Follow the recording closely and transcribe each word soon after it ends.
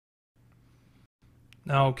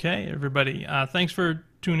Okay, everybody. Thanks for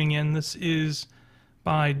tuning in. This is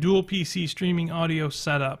by Dual PC Streaming Audio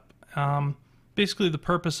Setup. Basically, the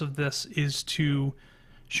purpose of this is to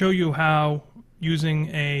show you how using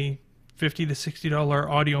a $50 to $60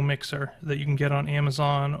 audio mixer that you can get on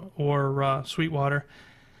Amazon or Sweetwater,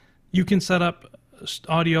 you can set up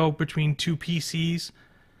audio between two PCs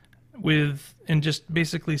and just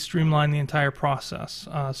basically streamline the entire process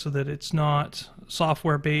so that it's not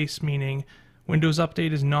software based, meaning Windows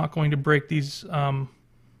Update is not going to break these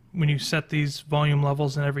when you set these volume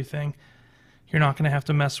levels and everything. You're not going to have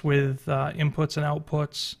to mess with inputs and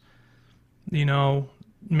outputs,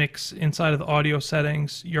 mix inside of the audio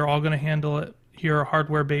settings. You're all going to handle it here,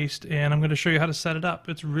 hardware based, and I'm going to show you how to set it up.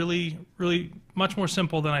 It's really, really much more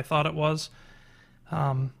simple than I thought it was.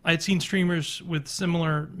 I had seen streamers with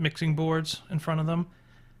similar mixing boards in front of them.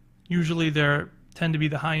 Usually they tend to be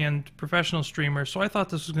the high-end professional streamers, so I thought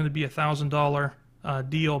this was going to be a $1,000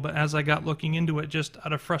 deal, but as I got looking into it, just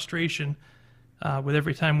out of frustration with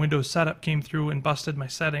every time Windows Setup came through and busted my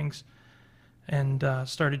settings and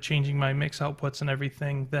started changing my mix outputs and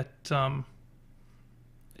everything, that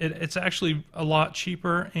it's actually a lot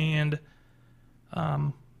cheaper and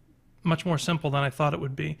much more simple than I thought it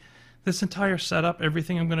would be. This entire setup,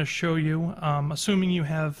 everything I'm going to show you, assuming you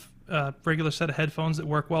have a regular set of headphones that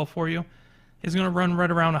work well for you, is going to run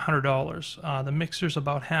right around $100. The mixer's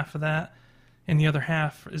about half of that, and the other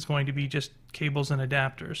half is going to be just cables and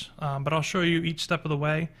adapters. But I'll show you each step of the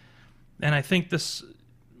way, and I think this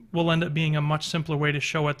will end up being a much simpler way to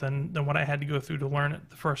show it than what I had to go through to learn it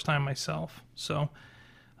the first time myself. So,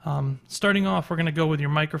 starting off, we're going to go with your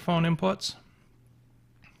microphone inputs.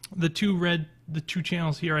 The two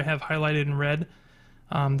channels here I have highlighted in red.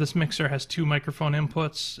 This mixer has two microphone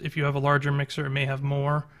inputs. If you have a larger mixer, it may have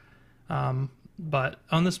more. But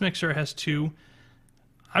on this mixer, it has two.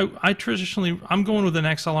 I'm going with an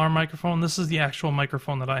XLR microphone. This is the actual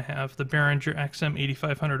microphone that I have, the Behringer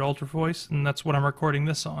XM8500 Ultra Voice, and that's what I'm recording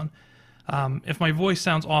this on. If my voice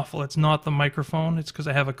sounds awful, it's not the microphone. It's because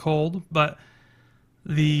I have a cold, but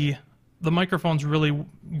the microphone's really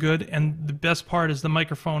good, and the best part is the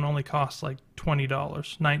microphone only costs like $20,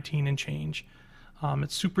 $19 and change.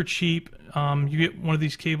 It's super cheap. You get one of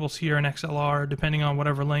these cables here, an XLR, depending on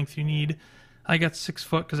whatever length you need. I got 6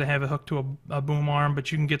 foot because I have it hooked to a boom arm,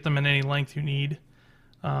 but you can get them in any length you need.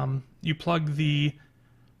 You plug the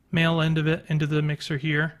male end of it into the mixer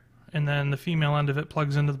here, and then the female end of it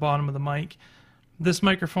plugs into the bottom of the mic. This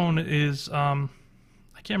microphone is, I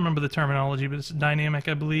can't remember the terminology, but it's dynamic,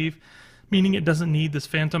 I believe, meaning it doesn't need this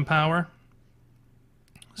phantom power.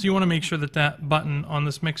 So you want to make sure that that button on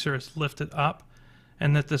this mixer is lifted up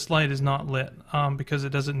and that this light is not lit because it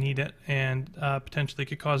doesn't need it, and potentially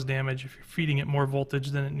could cause damage if you're feeding it more voltage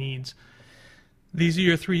than it needs. These are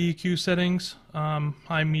your 3 EQ settings,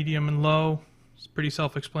 high, medium, and low. It's pretty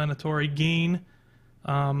self-explanatory. Gain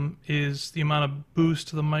is the amount of boost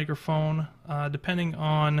to the microphone, depending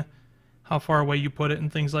on how far away you put it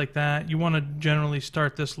and things like that. You want to generally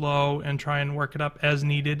start this low and try and work it up as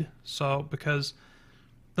needed, so because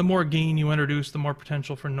the more gain you introduce, the more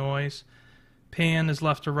potential for noise. Pan is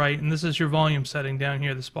left to right, and this is your volume setting down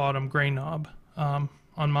here, this bottom gray knob. On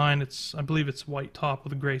mine, I believe it's white top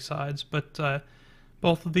with the gray sides, but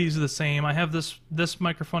both of these are the same. I have this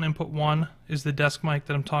microphone input 1 is the desk mic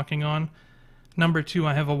that I'm talking on. Number 2,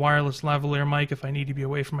 I have a wireless lavalier mic if I need to be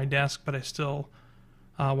away from my desk, but I still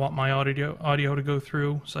want my audio to go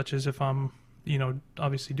through, such as if I'm,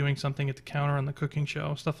 obviously doing something at the counter on the cooking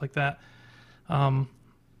show, stuff like that.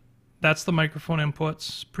 That's the microphone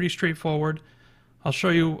inputs. Pretty straightforward. I'll show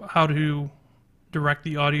you how to direct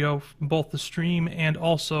the audio, both the stream and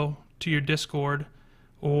also to your Discord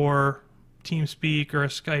or TeamSpeak or a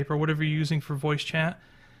Skype or whatever you're using for voice chat.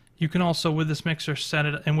 You can also, with this mixer, set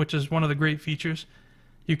it, and which is one of the great features,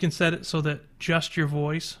 you can set it so that just your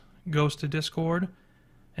voice goes to Discord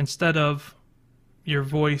instead of your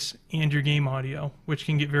voice and your game audio, which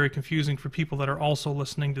can get very confusing for people that are also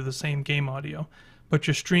listening to the same game audio. But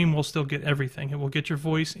your stream will still get everything. It will get your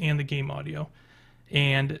voice and the game audio.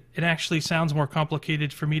 And it actually sounds more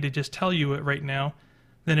complicated for me to just tell you it right now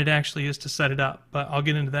than it actually is to set it up. But I'll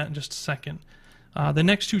get into that in just a second. The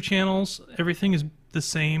next two channels, everything is the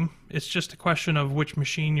same. It's just a question of which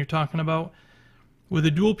machine you're talking about. With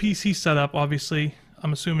a dual PC setup, obviously,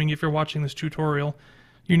 I'm assuming if you're watching this tutorial,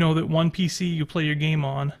 you know that one PC you play your game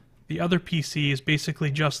on, the other PC is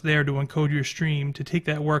basically just there to encode your stream, to take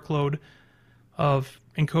that workload of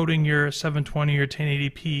encoding your 720 or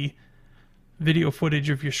 1080p video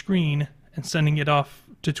footage of your screen and sending it off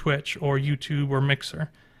to Twitch or YouTube or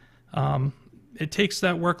Mixer. It takes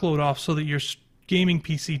that workload off so that your gaming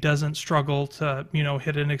PC doesn't struggle to, you know,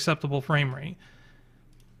 hit an acceptable frame rate.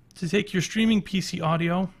 To take your streaming PC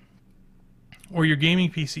audio or your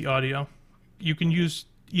gaming PC audio, you can use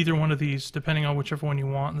either one of these depending on whichever one you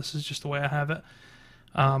want. This is just the way I have it.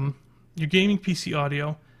 Your gaming PC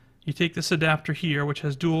audio, you take this adapter here, which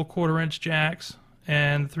has dual 1/4-inch jacks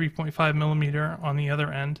and 3.5mm on the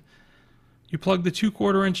other end. You plug the 2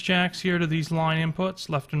 1/4-inch jacks here to these line inputs,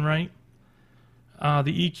 left and right.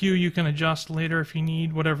 The EQ you can adjust later if you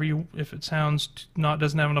need, if it sounds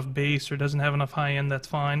doesn't have enough bass or doesn't have enough high end, that's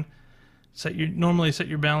fine. Normally set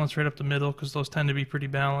your balance right up the middle because those tend to be pretty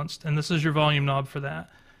balanced, and this is your volume knob for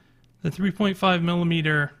that. The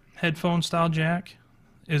 3.5mm headphone style jack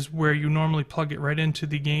is where you normally plug it right into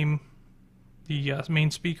the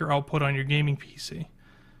main speaker output on your gaming PC,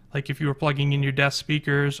 like if you were plugging in your desk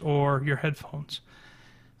speakers or your headphones.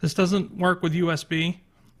 This doesn't work with USB,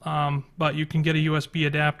 but you can get a USB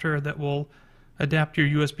adapter that will adapt your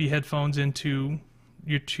USB headphones into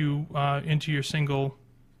your single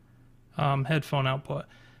headphone output.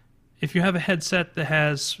 If you have a headset that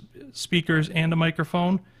has speakers and a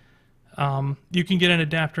microphone, you can get an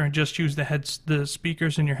adapter and just use the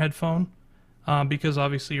speakers in your headphone, because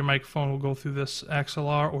obviously your microphone will go through this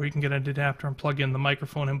XLR, or you can get an adapter and plug in the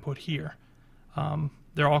microphone input here.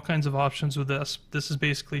 There are all kinds of options with this. This is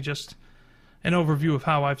basically just an overview of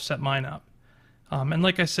how I've set mine up. And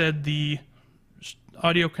like I said, the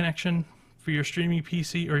audio connection for your streaming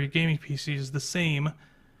PC or your gaming PC is the same.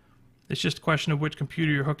 It's just a question of which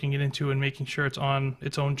computer you're hooking it into and making sure it's on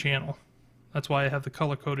its own channel. That's why I have the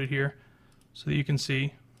color coded here, so that you can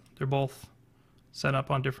see they're both set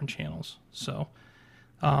up on different channels. So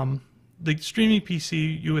the streaming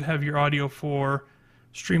PC, you would have your audio for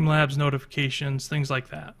Streamlabs notifications, things like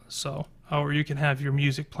that. So, or you can have your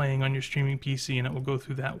music playing on your streaming PC and it will go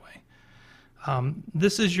through that way.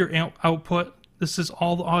 This is your output. This is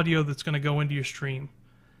all the audio that's going to go into your stream.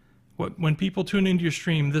 When people tune into your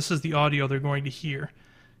stream, this is the audio they're going to hear.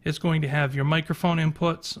 It's going to have your microphone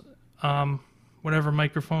inputs, whatever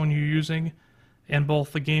microphone you're using, and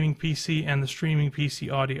both the gaming PC and the streaming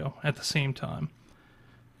PC audio at the same time.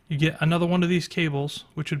 You get another one of these cables,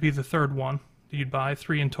 which would be the third one that you'd buy,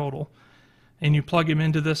 3 in total, and you plug them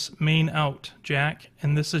into this main out jack,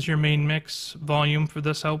 and this is your main mix volume for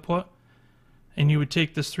this output. And you would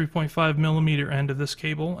take this 3.5mm end of this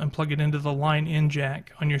cable and plug it into the line in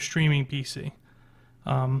jack on your streaming PC.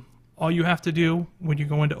 All you have to do when you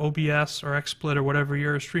go into OBS or XSplit or whatever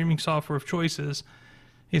your streaming software of choice is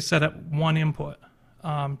set up one input.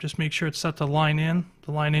 Just make sure it's set to line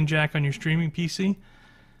in jack on your streaming PC,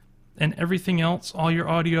 and everything else, all your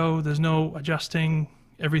audio, there's no adjusting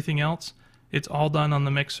everything else. It's all done on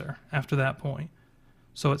the mixer after that point.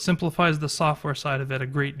 So it simplifies the software side of it a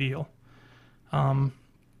great deal. And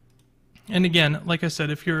again, like I said,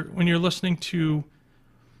 when you're listening to,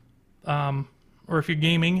 or if you're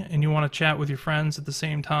gaming and you want to chat with your friends at the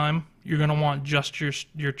same time, you're going to want just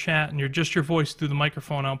your chat and just your voice through the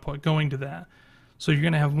microphone output going to that. So you're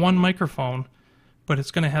going to have one microphone, but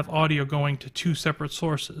it's going to have audio going to 2 separate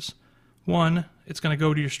sources. 1, it's going to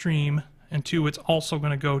go to your stream, and 2, it's also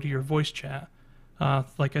going to go to your voice chat,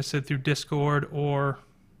 like I said, through Discord or,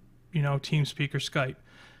 TeamSpeak or Skype.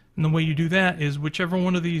 And the way you do that is whichever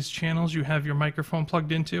one of these channels you have your microphone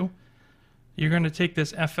plugged into, you're going to take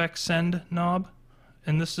this FX send knob,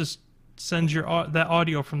 and this sends that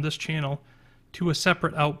audio from this channel to a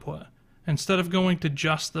separate output. Instead of going to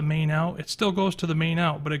just the main out, it still goes to the main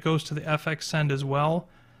out, but it goes to the FX send as well.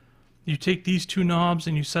 You take these 2 knobs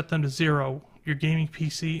and you set them to 0, your gaming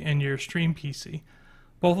PC and your stream PC.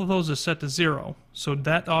 Both of those are set to 0, so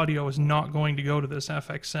that audio is not going to go to this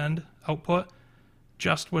FX send output.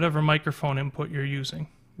 Just whatever microphone input you're using,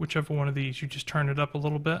 whichever one of these, you just turn it up a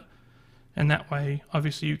little bit, and that way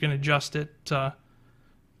obviously you can adjust it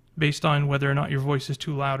based on whether or not your voice is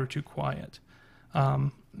too loud or too quiet.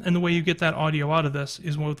 And the way you get that audio out of this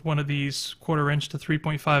is with one of these 1/4-inch to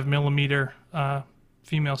 3.5mm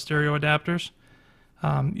female stereo adapters.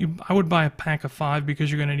 I would buy a pack of 5 because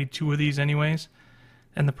you're going to need 2 of these anyways.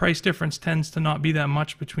 And the price difference tends to not be that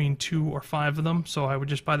much between 2 or 5 of them, so I would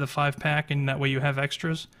just buy the 5-pack, and that way you have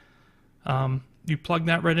extras. You plug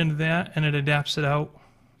that right into that, and it adapts it out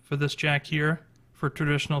for this jack here, for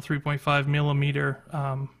traditional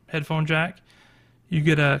 3.5mm headphone jack. You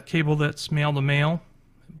get a cable that's male to male.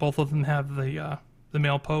 Both of them have the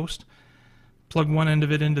male post. Plug one end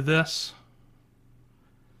of it into this,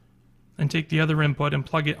 and take the other input and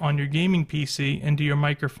plug it on your gaming PC into your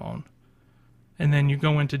microphone. And then you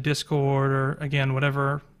go into Discord or, again,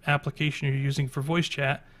 whatever application you're using for voice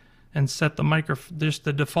chat, and set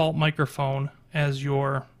the default microphone as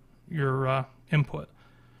your input,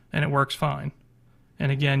 and it works fine.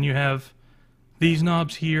 And again, you have these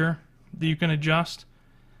knobs here that you can adjust.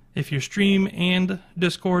 If your stream and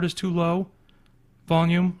Discord is too low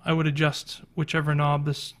volume, I would adjust whichever knob.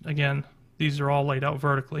 This, again, these are all laid out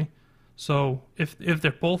vertically. So if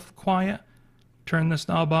they're both quiet, turn this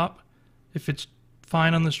knob up. If it's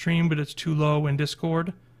fine on the stream but it's too low in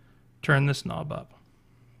Discord, turn this knob up.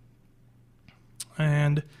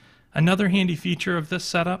 And another handy feature of this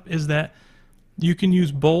setup is that you can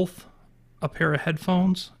use both a pair of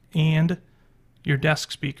headphones and your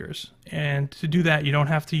desk speakers. And to do that, you don't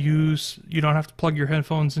have to plug your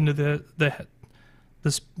headphones into the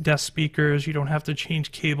desk speakers. You don't have to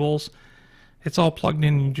change cables. It's all plugged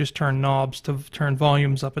in, and you just turn knobs to turn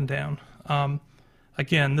volumes up and down.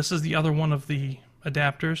 Again, this is the other one of the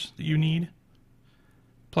adapters that you need.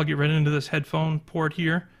 Plug it right into this headphone port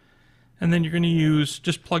here, and then you're going to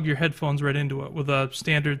just plug your headphones right into it with a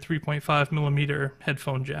standard 3.5 millimeter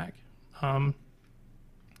headphone jack,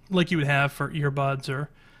 like you would have for earbuds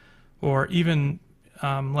or even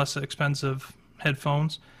less expensive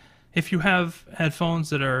headphones. If you have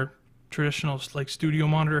headphones that are traditional, like studio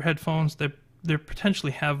monitor headphones, they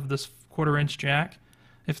potentially have this 1/4 inch jack.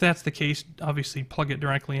 If that's the case, obviously plug it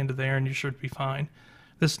directly into there and you should be fine.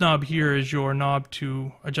 This knob here is your knob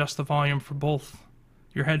to adjust the volume for both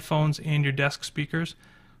your headphones and your desk speakers.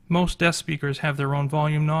 Most desk speakers have their own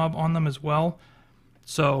volume knob on them as well.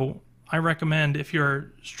 So I recommend, if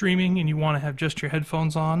you're streaming and you want to have just your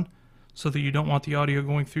headphones on so that you don't want the audio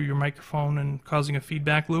going through your microphone and causing a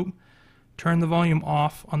feedback loop, turn the volume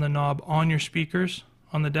off on the knob on your speakers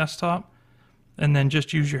on the desktop, and then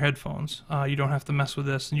just use your headphones. You don't have to mess with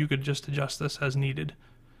this, and you could just adjust this as needed.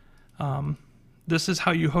 This is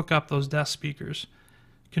how you hook up those desk speakers.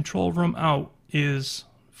 Control room out is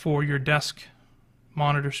for your desk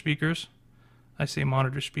monitor speakers. I say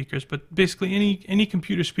monitor speakers, but basically any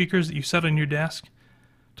computer speakers that you set on your desk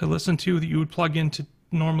to listen to that you would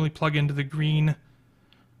normally plug into the green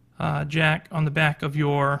jack on the back of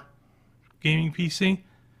your gaming PC.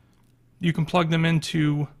 You can plug them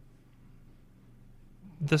into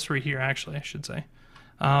this right here, actually, I should say.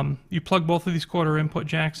 You plug both of these 1/4 input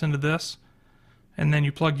jacks into this, and then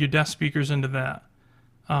you plug your desk speakers into that.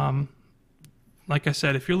 Like I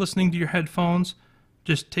said, if you're listening to your headphones,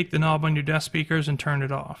 just take the knob on your desk speakers and turn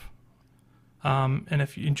it off. And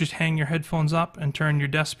if you just hang your headphones up and turn your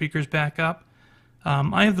desk speakers back up,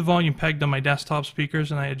 I have the volume pegged on my desktop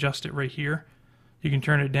speakers and I adjust it right here. You can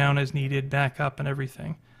turn it down as needed, back up, and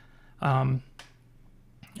everything. And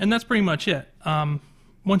that's pretty much it.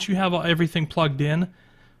 Once you have everything plugged in,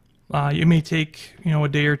 it may take a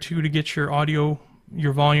day or two to get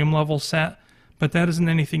your volume level set, but that isn't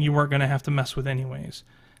anything you weren't going to have to mess with anyways.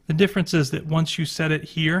 The difference is that once you set it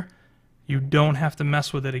here, you don't have to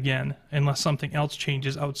mess with it again unless something else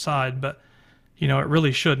changes outside, but it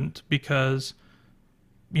really shouldn't, because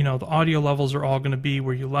the audio levels are all going to be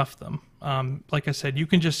where you left them. Like I said, you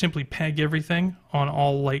can just simply peg everything on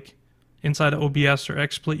all, like inside of OBS or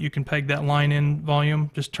XSplit, you can peg that line in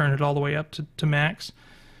volume, just turn it all the way up to max.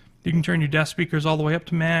 You can turn your desk speakers all the way up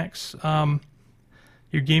to max.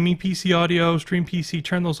 Your gaming PC audio, stream PC,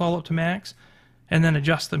 turn those all up to max, and then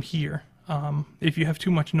adjust them here. If you have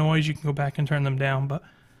too much noise, you can go back and turn them down, but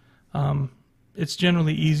it's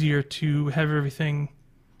generally easier to have everything,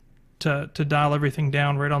 to dial everything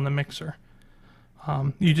down right on the mixer.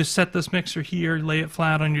 You just set this mixer here, lay it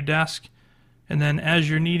flat on your desk, and then as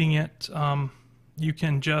you're needing it, you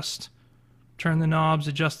can just turn the knobs,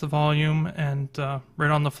 adjust the volume, and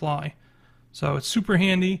right on the fly. So it's super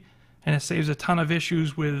handy, and it saves a ton of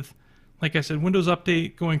issues with, like I said, Windows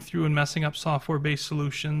Update going through and messing up software-based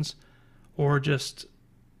solutions, or just,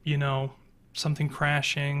 something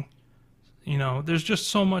crashing. There's just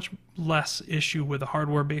so much less issue with a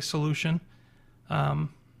hardware-based solution. And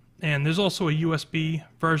there's also a USB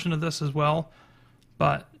version of this as well,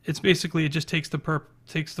 but it's basically, it just takes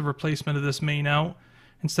the replacement of this main out.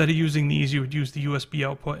 Instead of using these, you would use the USB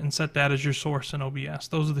output and set that as your source in OBS.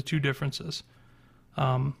 Those are the two differences.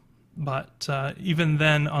 But even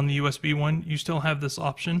then, on the USB one, you still have this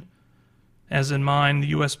option. As in mine,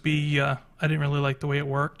 the USB, I didn't really like the way it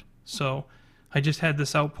worked, so I just had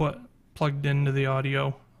this output plugged into the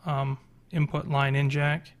audio input line in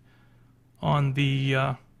jack on the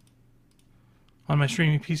on my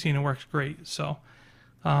streaming PC, and it works great. So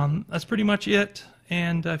that's pretty much it.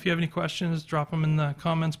 And if you have any questions, drop them in the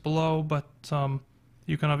comments below. But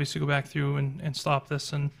you can obviously go back through and stop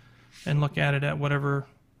this and look at it at whatever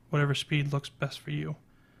speed looks best for you.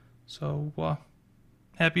 So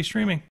happy streaming.